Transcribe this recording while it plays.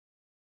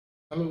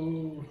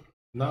Hello.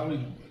 Now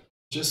we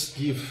just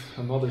give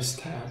another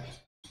step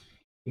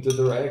in the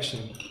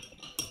direction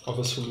of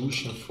a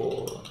solution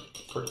for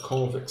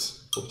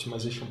convex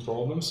optimization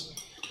problems.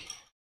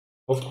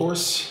 Of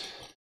course,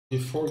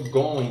 before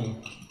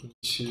going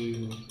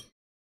to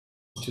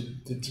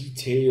the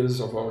details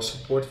of our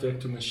support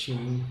vector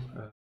machine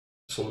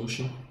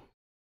solution,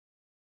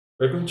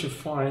 we're going to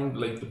find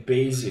like the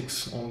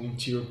basics on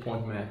interior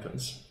point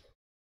methods,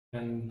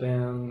 and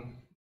then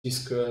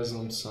discuss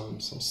on some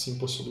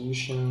simple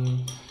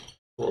solution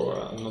for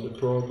another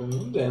problem,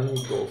 and then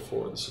we go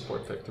for the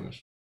support vector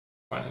machine.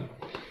 Fine.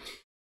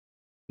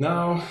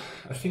 Now,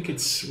 I think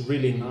it's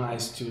really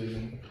nice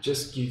to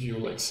just give you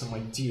like some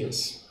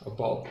ideas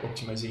about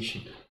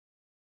optimization.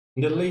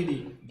 In the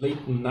late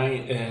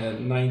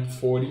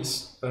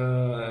 1940s,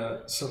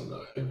 a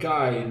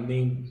guy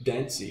named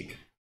Danzig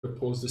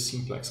proposed the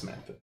simplex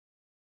method.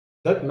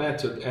 That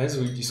method, as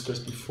we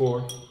discussed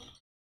before,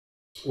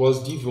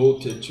 was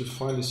devoted to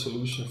find a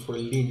solution for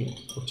linear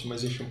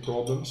optimization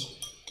problems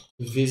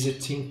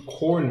visiting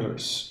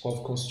corners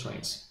of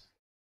constraints.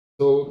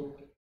 So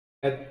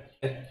at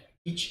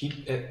each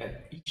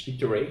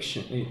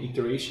iteration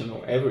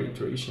or every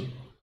iteration,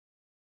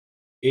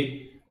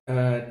 it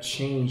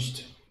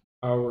changed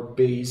our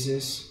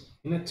basis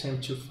in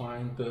attempt to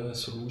find the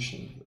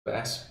solution, the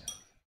best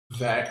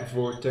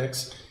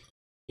vortex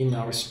in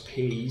our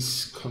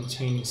space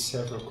containing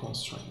several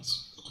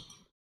constraints.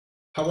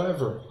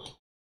 However,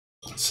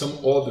 some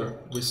other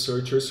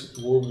researchers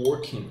were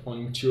working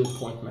on interior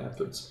point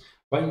methods.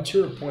 By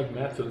interior point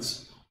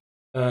methods,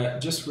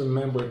 just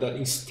remember that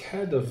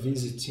instead of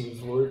visiting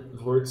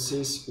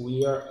vertices,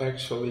 we are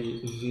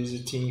actually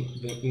visiting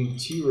the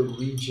interior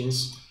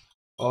regions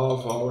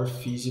of our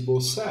feasible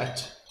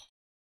set.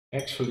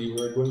 Actually,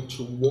 we're going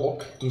to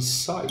walk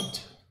inside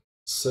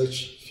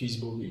such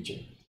feasible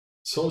region.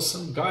 So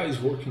some guys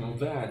working on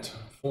that,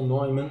 von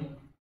Neumann,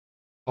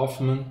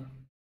 Hoffman,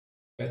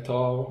 et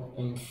al.,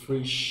 and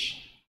Frisch.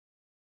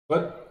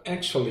 But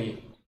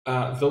actually,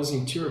 those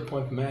interior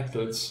point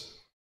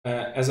methods,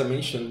 as I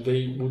mentioned,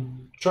 they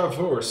would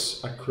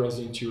traverse across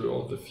the interior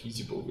of the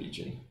feasible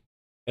region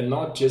and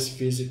not just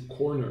visit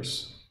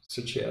corners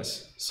such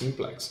as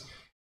simplex.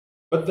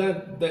 But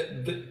that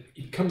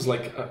it comes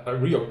like a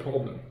real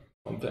problem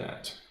from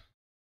that.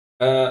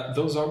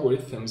 Those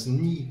algorithms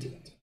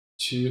needed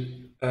to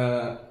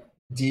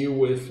deal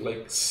with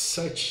like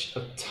such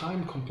a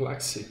time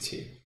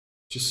complexity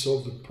to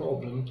solve the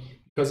problem,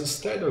 because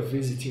instead of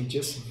visiting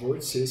just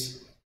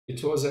vertices,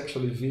 it was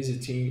actually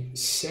visiting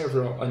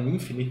an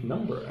infinite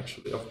number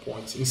actually of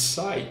points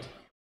inside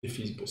the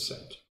feasible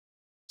set.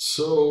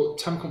 So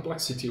time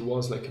complexity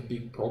was like a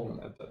big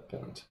problem at that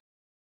point.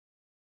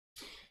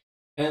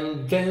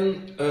 And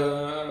then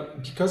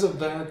because of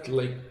that,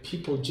 like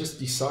people just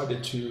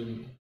decided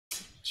to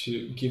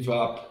give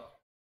up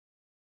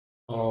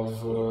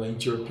of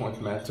interior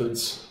point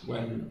methods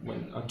when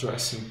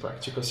addressing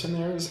practical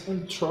scenarios,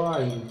 and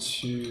trying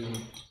to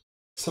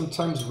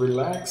sometimes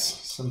relax,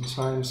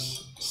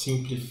 sometimes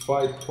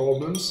simplify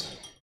problems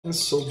and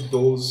solve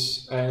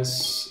those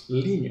as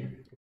linear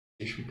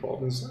optimization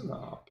problems and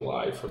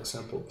apply, for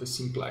example, the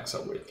simplex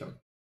algorithm.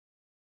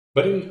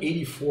 But in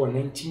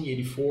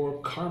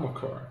 1984,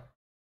 Karmakar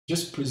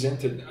just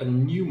presented a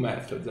new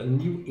method, a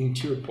new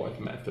interior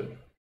point method.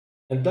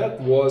 And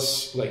that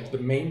was like the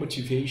main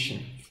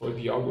motivation for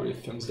the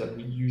algorithms that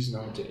we use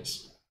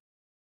nowadays.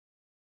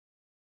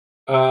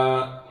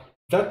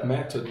 That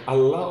method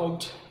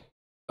allowed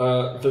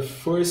the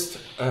first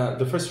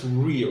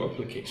real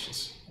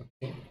applications.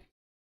 Okay?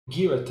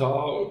 Gill et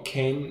al.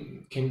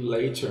 came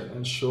later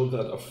and showed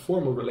that a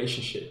formal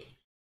relationship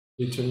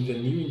between the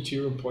new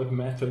interior point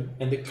method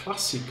and the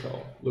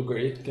classical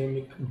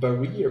logarithmic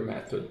barrier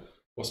method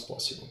was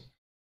possible.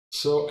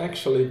 So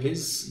actually,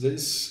 this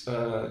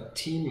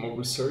team of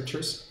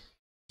researchers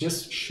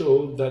just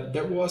showed that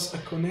there was a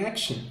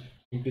connection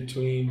in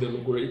between the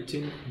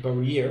logarithmic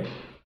barrier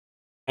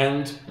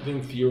and the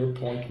interior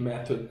point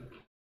method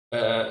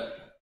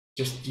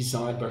just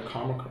designed by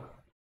Karmakar.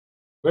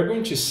 We're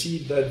going to see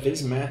that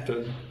this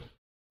method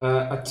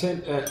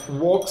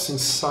walks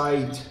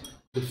inside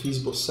the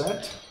feasible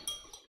set,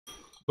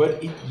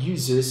 but it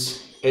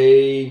uses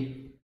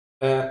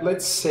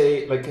let's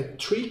say, like a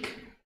trick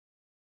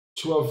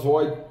to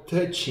avoid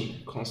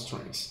touching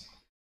constraints.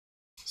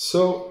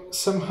 So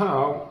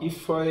somehow,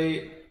 if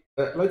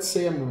let's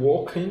say I'm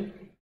walking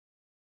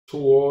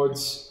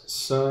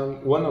towards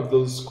one of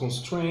those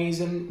constraints,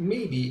 and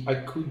maybe I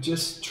could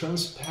just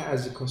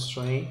transpass the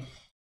constraint,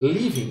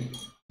 leaving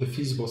the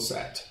feasible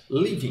set,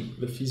 leaving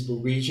the feasible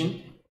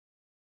region,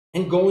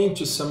 and going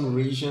to some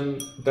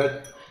region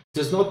that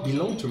does not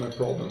belong to my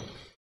problem,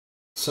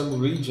 some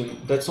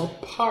region that's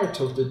not part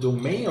of the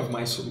domain of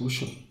my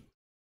solution.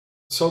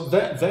 So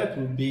that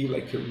would be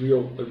like a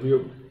real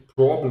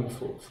problem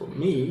for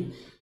me.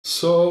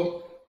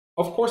 So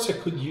of course I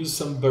could use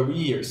some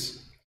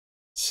barriers.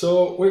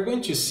 So we're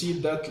going to see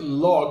that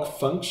log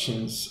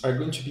functions are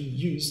going to be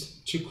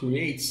used to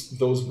create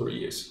those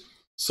barriers.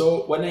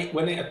 So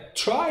when I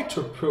try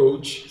to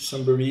approach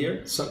some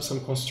barrier,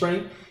 some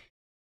constraint,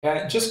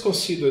 just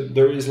consider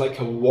there is like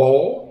a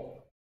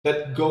wall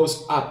that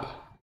goes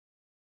up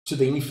to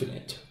the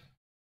infinite.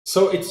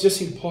 So it's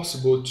just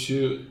impossible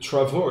to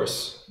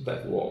traverse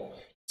that wall.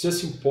 It's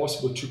just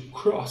impossible to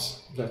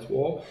cross that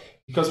wall,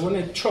 because when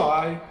I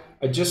try,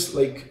 I just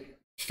like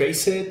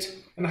face it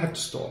and I have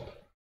to stop.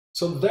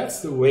 So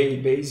that's the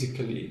way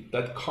basically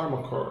that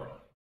Karmakar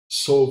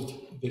solved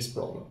this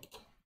problem.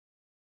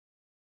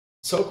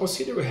 So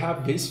consider we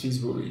have this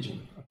feasible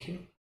region,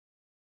 okay?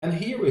 And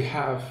here we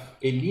have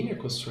a linear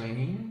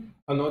constraint,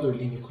 another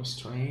linear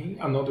constraint,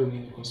 another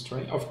linear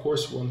constraint, of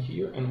course one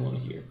here and one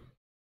here.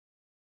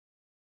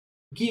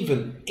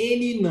 Given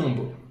any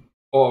number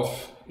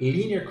of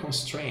linear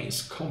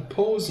constraints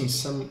composing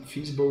some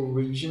feasible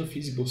region,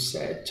 feasible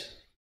set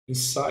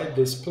inside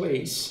this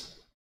place,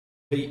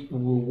 they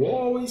will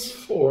always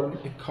form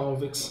a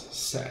convex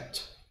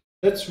set.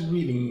 That's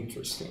really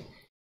interesting.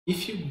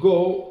 If you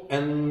go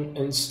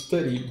and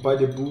study by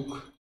the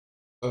book,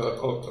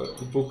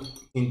 a book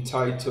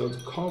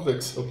entitled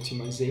Convex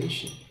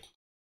Optimization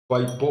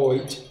by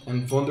Boyd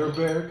and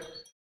Vanderberg,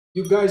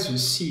 you guys will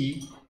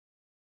see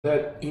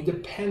that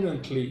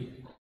independently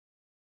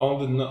of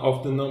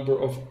the number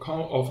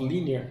of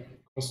linear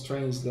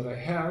constraints that I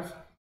have,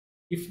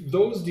 if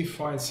those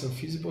define some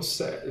feasible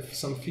set, if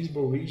some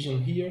feasible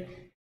region here,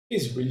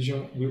 this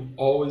region will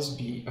always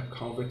be a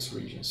convex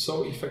region.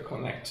 So if I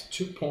connect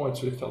 2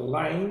 points with a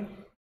line,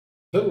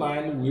 the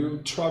line will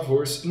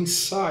traverse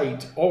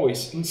inside,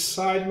 always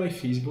inside my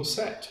feasible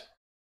set.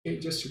 Okay,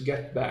 just to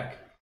get back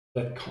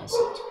that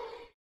concept.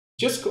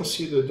 Just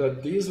consider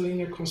that this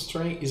linear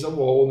constraint is a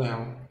wall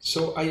now.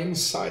 So I am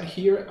inside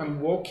here,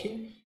 I'm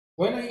walking.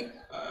 When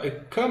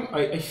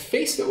I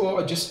face the wall,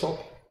 I just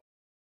stop.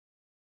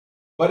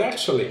 But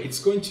actually, it's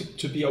going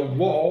to be a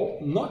wall,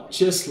 not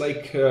just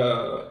like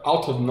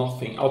out of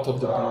nothing, out of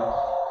the blue.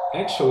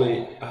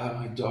 Actually,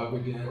 my dog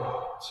again.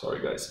 Sorry,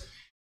 guys.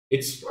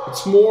 It's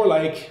more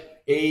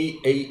like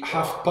a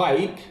half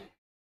pipe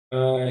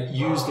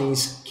used in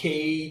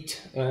skate,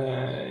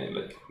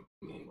 like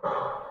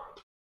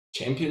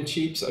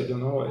championships. I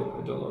don't know. I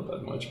don't know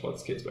that much about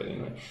skates, but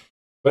anyway.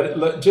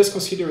 But just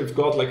consider we've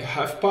got like a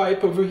half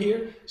pipe over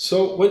here.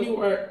 So when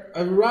you are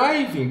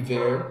arriving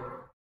there,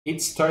 it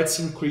starts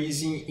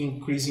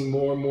increasing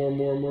more.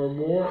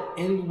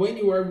 And when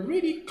you are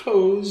really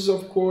close,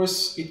 of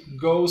course,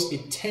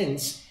 it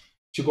tends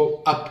to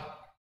go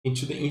up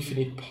into the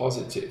infinite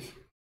positive.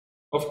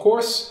 Of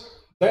course,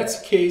 that's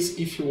the case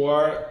if you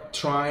are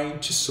trying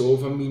to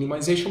solve a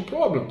minimization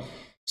problem.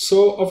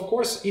 So, of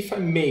course, if I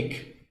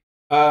make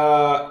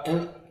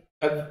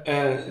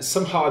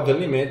somehow at the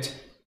limit,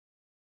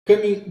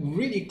 coming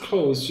really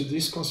close to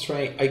this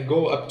constraint, I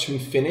go up to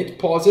infinite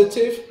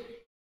positive.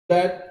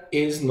 That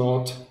is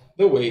not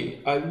the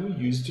way I will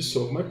use to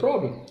solve my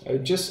problem. I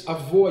just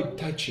avoid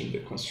touching the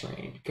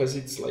constraint because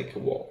it's like a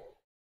wall.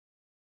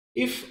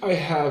 If I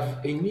have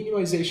a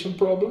minimization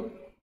problem,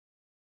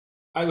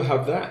 I will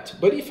have that.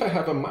 But if I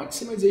have a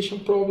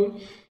maximization problem,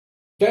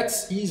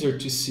 that's easier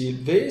to see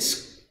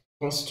this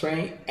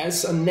constraint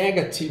as a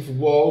negative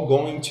wall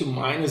going to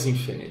minus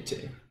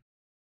infinity.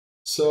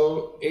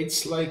 So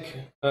it's like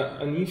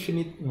an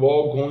infinite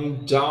wall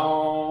going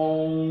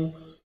down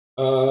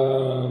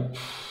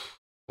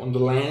on the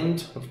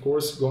land, of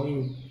course,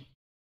 going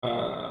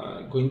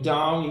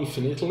down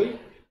infinitely.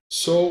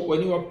 So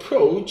when you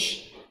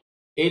approach,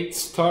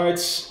 it's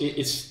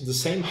the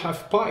same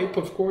half pipe.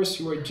 Of course,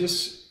 you are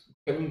just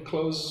coming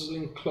close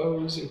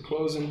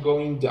and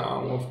going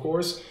down, of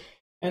course.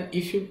 And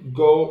if you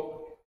go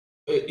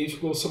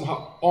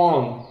somehow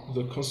on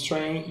the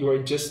constraint, you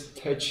are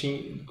just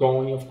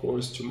going, of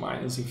course, to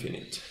minus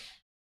infinite.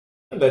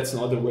 And that's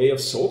not the way of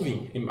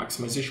solving a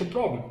maximization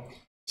problem.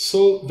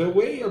 So the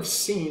way of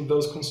seeing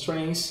those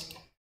constraints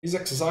is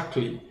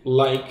exactly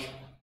like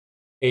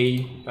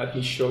let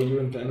me show you,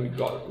 and then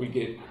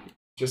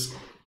just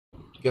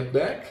get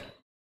back.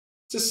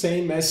 It's the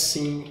same as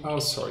seeing, oh,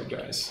 sorry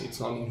guys, it's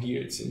not in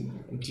here, it's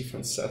in a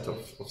different set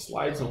of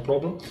slides, no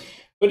problem.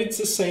 But it's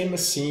the same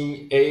as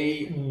seeing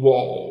a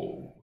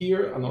wall.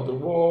 Here, another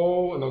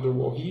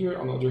wall here,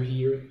 another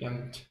here,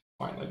 and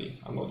finally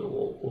another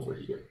wall over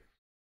here.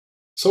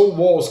 So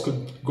walls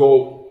could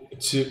go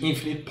to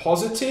infinite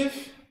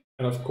positive,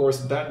 and of course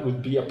that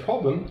would be a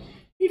problem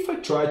if I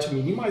try to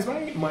minimize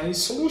my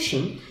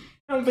solution,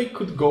 and they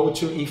could go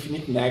to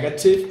infinite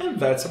negative, and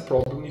that's a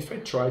problem if I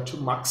try to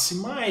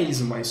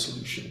maximize my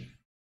solution.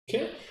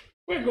 Okay,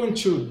 we're going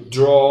to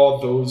draw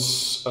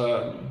those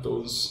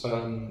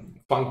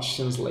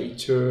functions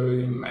later,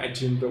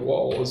 imagine the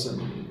walls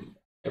and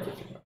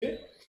everything. Okay,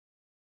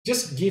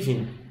 just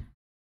giving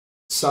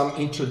some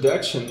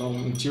introduction on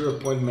interior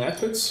point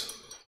methods.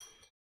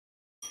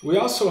 We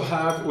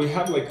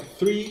have like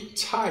 3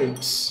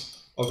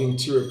 types of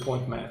interior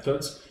point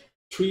methods,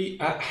 3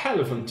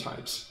 relevant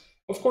types.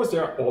 Of course,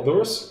 there are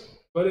others,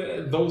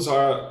 but those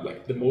are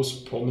like the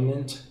most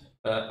prominent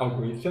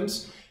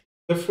algorithms.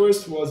 The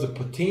first was the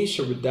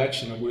potential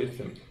reduction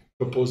algorithm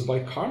proposed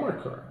by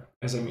Karmakar,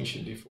 as I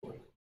mentioned before.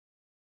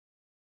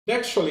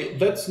 Actually,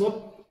 that's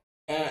not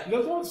that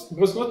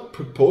was not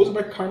proposed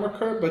by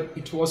Karmaker, but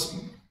it was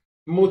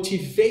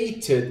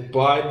motivated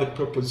by the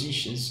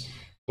propositions,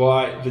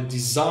 by the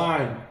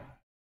design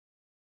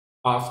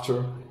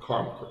after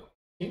Karmaker.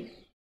 Okay?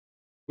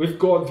 We've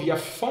got the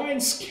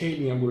affine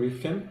scaling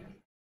algorithm,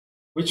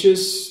 which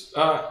is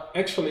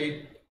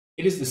actually,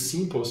 it is the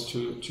simplest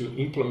to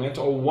implement,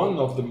 or one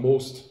of the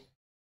most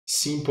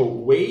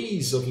simple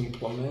ways of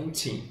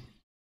implementing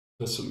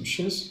the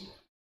solutions.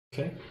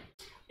 Okay,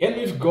 and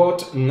we've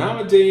got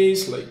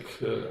nowadays, like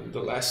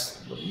the last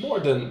more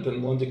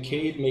than 1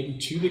 decade, maybe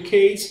 2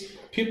 decades,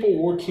 people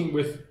working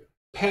with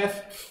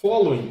path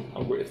following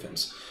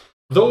algorithms.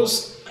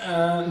 Those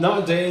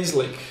nowadays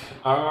like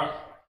are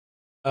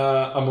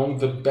among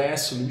the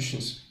best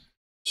solutions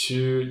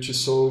to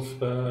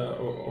solve,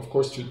 of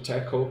course, to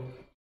tackle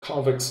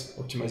convex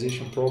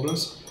optimization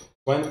problems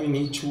when we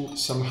need to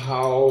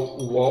somehow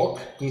walk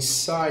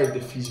inside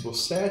the feasible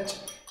set,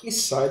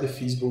 inside the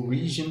feasible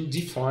region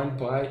defined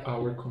by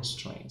our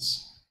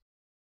constraints.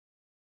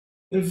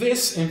 In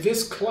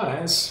this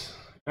class,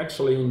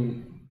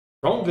 actually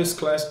from this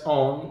class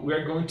on, we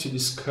are going to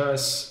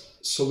discuss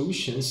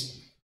solutions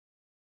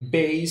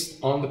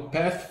based on the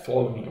path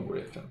following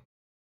algorithm.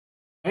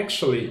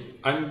 Actually,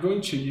 I'm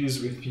going to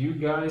use with you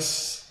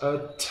guys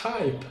a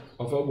type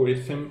of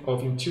algorithm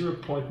of interior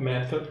point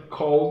method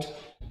called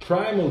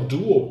primal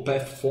dual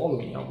path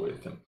following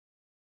algorithm.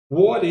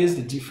 What is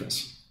the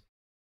difference?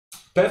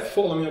 Path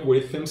following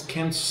algorithms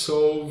can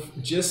solve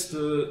just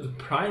the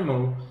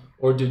primal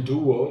or the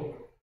dual,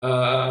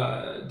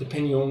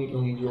 depending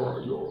on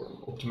your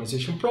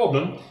optimization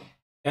problem,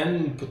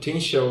 and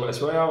potential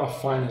as well,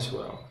 affine as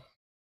well.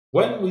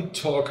 When we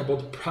talk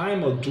about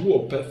primal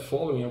dual path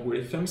following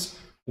algorithms,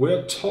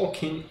 we're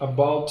talking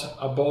about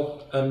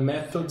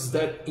methods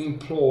that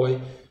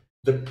employ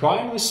the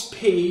primal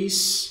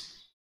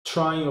space,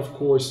 trying, of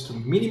course, to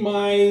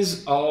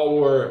minimize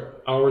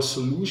our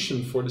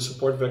solution for the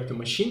support vector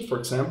machine, for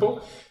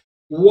example,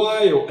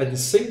 while at the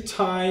same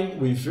time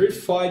we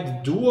verify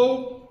the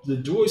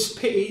dual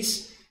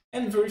space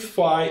and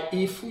verify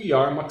if we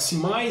are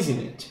maximizing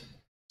it.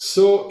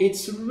 So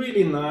it's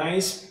really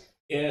nice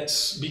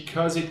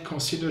because it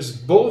considers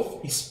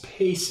both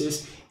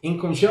spaces in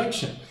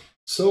conjunction.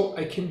 So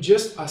I can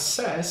just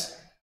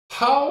assess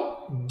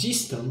how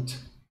distant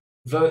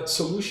the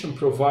solution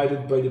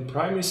provided by the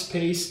primary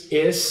space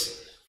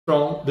is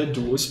from the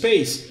dual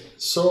space.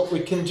 So we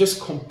can just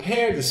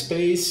compare the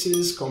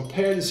spaces,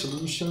 compare the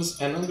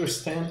solutions, and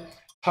understand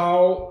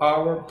how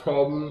our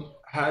problem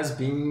has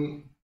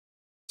been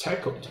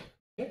tackled.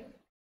 Okay?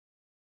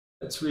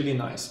 That's really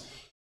nice.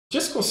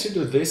 Just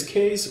consider this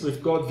case.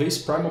 We've got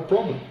this primal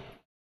problem.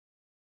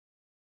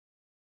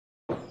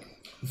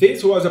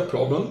 This was a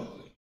problem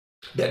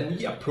that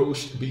we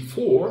approached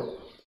before.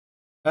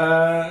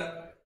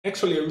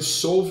 Actually, I will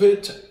solve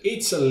it.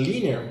 It's a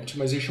linear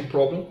optimization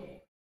problem,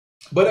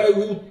 but I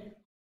will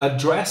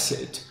address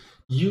it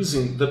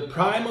using the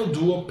primal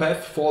dual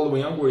path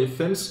following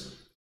algorithms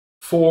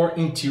for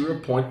interior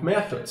point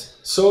methods.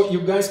 So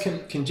you guys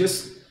can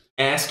just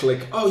ask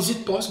like, oh, is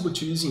it possible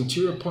to use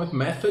interior point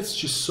methods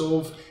to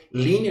solve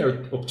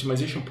linear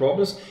optimization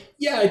problems?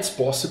 Yeah, it's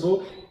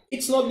possible.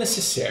 It's not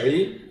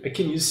necessary. I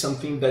can use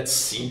something that's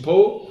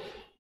simple,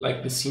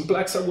 like the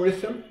simplex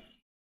algorithm.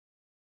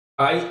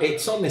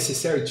 It's not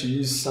necessary to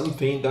use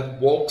something that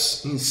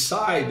walks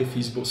inside the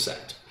feasible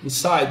set,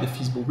 inside the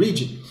feasible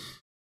region.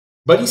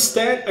 But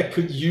instead, I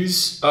could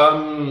use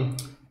the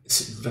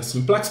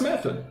simplex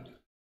method.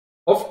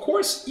 Of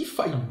course, if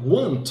I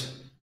want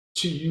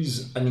to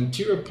use an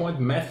interior point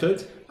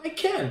method, I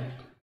can.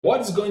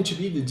 What is going to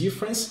be the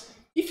difference?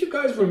 If you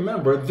guys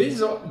remember, this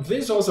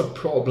was a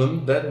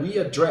problem that we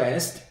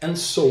addressed and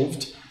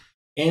solved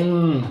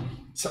in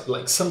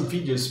some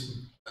videos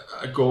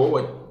ago.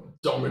 I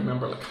don't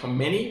remember like how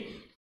many.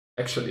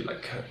 Actually,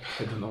 like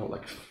I don't know,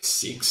 like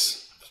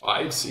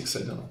 5, 6, I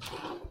don't know.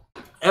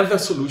 And the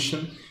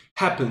solution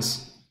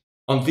happens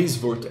on this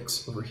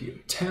vertex over here,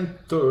 10/3,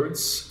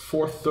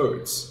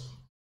 4/3.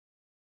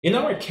 In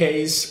our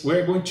case,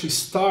 we're going to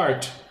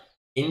start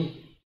in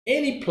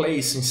any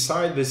place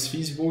inside this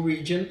feasible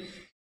region,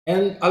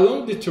 and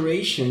along the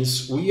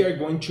iterations, we are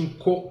going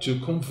to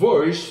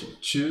converge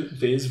to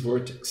this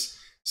vertex.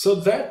 So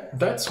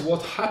that's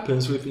what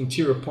happens with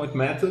interior point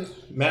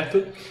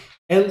method,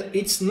 and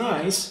it's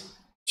nice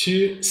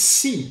to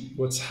see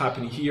what's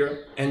happening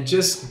here and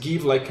just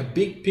give like a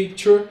big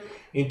picture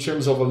in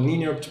terms of a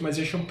linear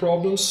optimization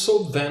problem,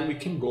 so then we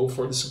can go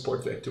for the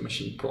support vector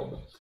machine problem.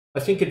 I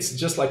think it's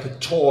just like a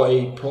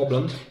toy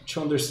problem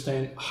to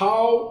understand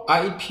how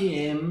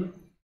IPM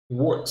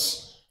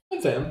works.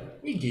 And then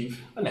we give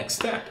a next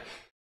step.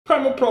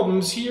 Primal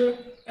problems here,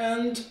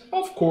 and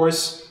of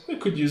course, we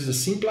could use the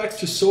simplex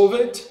to solve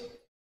it.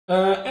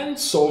 And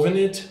solving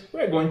it,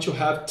 we're going to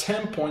have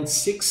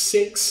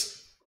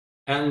 10.66,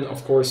 and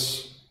of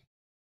course,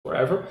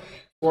 forever,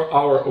 for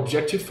our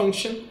objective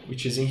function,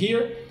 which is in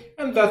here.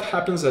 And that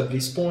happens at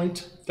this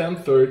point,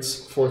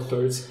 10/3,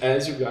 4/3,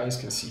 as you guys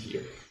can see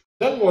here.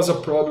 That was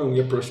a problem we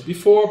approached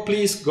before.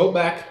 Please go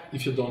back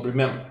if you don't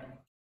remember.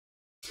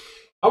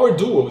 Our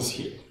dual is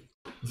here.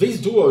 This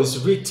dual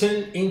is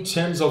written in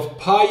terms of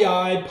pi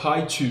I,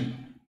 pi 2.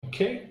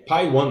 Okay,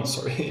 pi 1,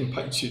 sorry, and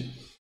pi 2.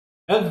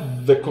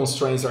 And the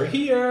constraints are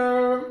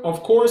here.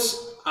 Of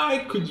course,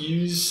 I could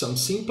use some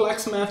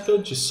simplex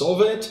method to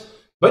solve it,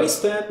 but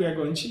instead we are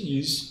going to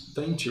use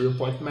the interior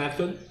point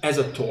method as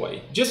a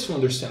toy, just to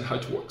understand how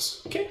it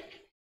works. Okay,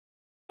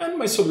 and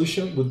my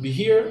solution would be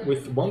here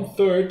with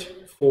 1/3,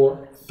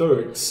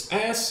 4/3,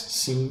 as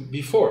seen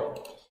before.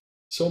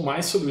 So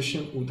my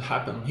solution would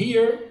happen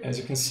here, as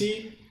you can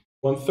see,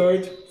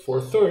 1/3,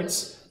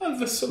 4/3, and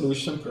the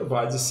solution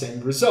provides the same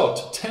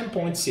result,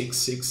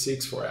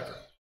 10.666 forever.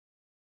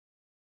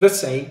 The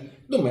same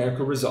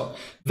numerical result.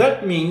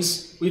 That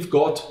means we've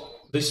got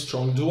the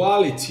strong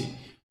duality.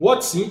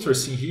 What's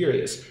interesting here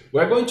is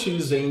we're going to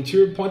use the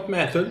interior point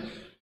method,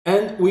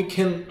 and we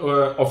can,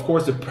 of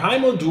course, the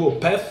primal dual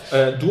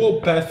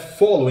path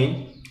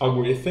following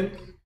algorithm,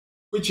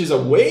 which is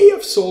a way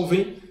of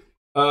solving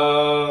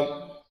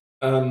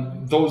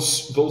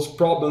those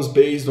problems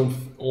based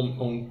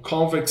on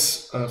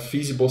convex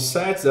feasible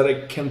sets, that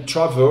I can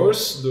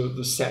traverse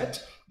the set,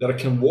 that I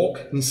can walk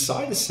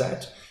inside the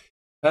set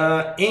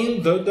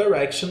in the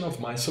direction of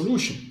my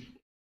solution.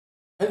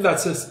 And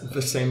that's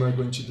the same we're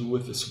going to do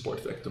with the support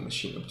vector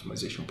machine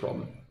optimization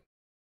problem.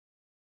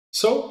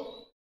 So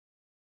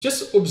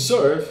just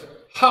observe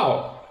how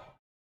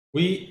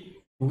we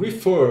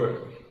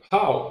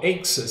how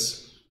x's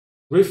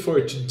refer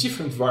to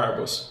different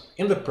variables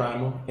in the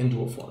primal and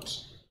dual forms.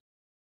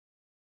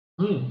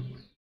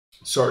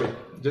 Sorry,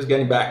 just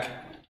getting back.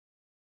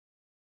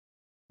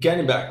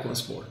 Getting back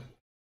once more.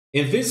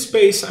 In this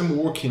space, I'm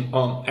working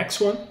on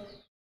x1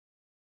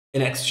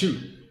 and x2,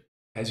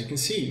 as you can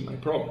see in my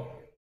problem.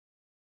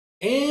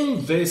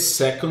 In this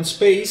second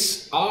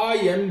space, I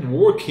am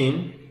working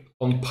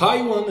on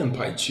pi 1 and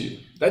pi 2.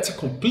 That's a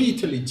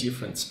completely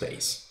different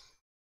space.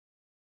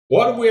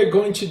 What we're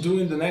going to do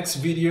in the next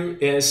video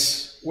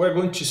is we're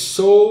going to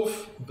solve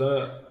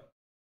the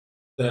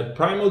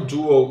primal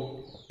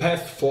dual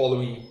path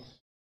following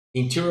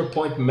interior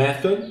point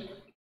method,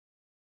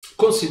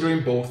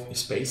 considering both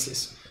spaces.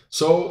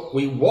 So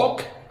we walk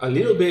a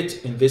little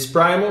bit in this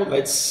primal.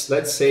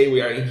 Let's say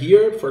we are in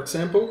here, for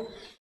example,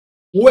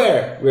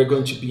 where we're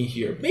going to be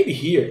here, maybe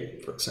here,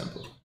 for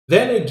example.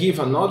 Then we give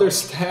another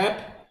step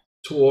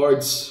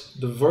towards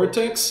the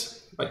vertex,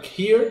 like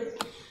here.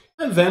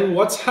 And then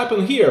what's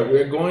happened here?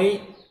 We're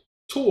going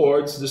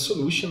towards the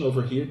solution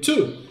over here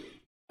too.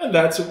 And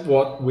that's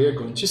what we're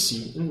going to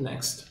see in the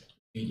next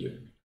video.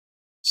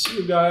 See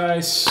you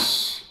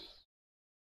guys.